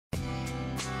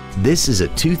This is a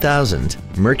 2000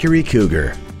 Mercury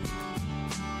Cougar.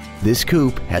 This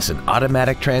coupe has an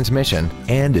automatic transmission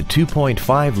and a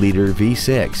 2.5-liter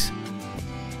V6.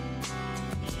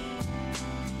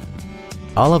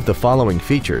 All of the following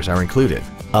features are included: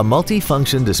 a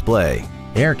multi-function display,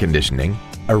 air conditioning,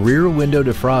 a rear window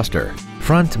defroster,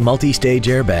 front multi-stage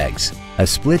airbags, a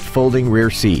split folding rear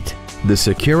seat, the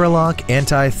Securalock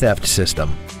anti-theft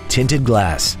system, tinted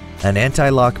glass, an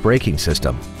anti-lock braking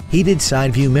system, heated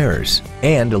side view mirrors,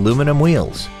 and aluminum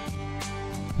wheels.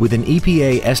 With an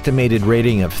EPA estimated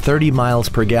rating of 30 miles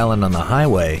per gallon on the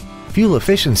highway, fuel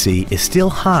efficiency is still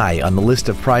high on the list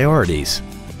of priorities.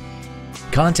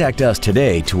 Contact us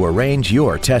today to arrange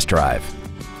your test drive.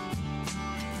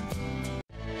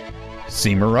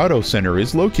 Seymour Auto Center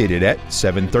is located at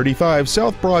 735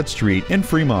 South Broad Street in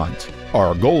Fremont.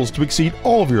 Our goal is to exceed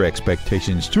all of your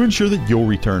expectations to ensure that you'll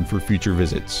return for future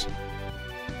visits.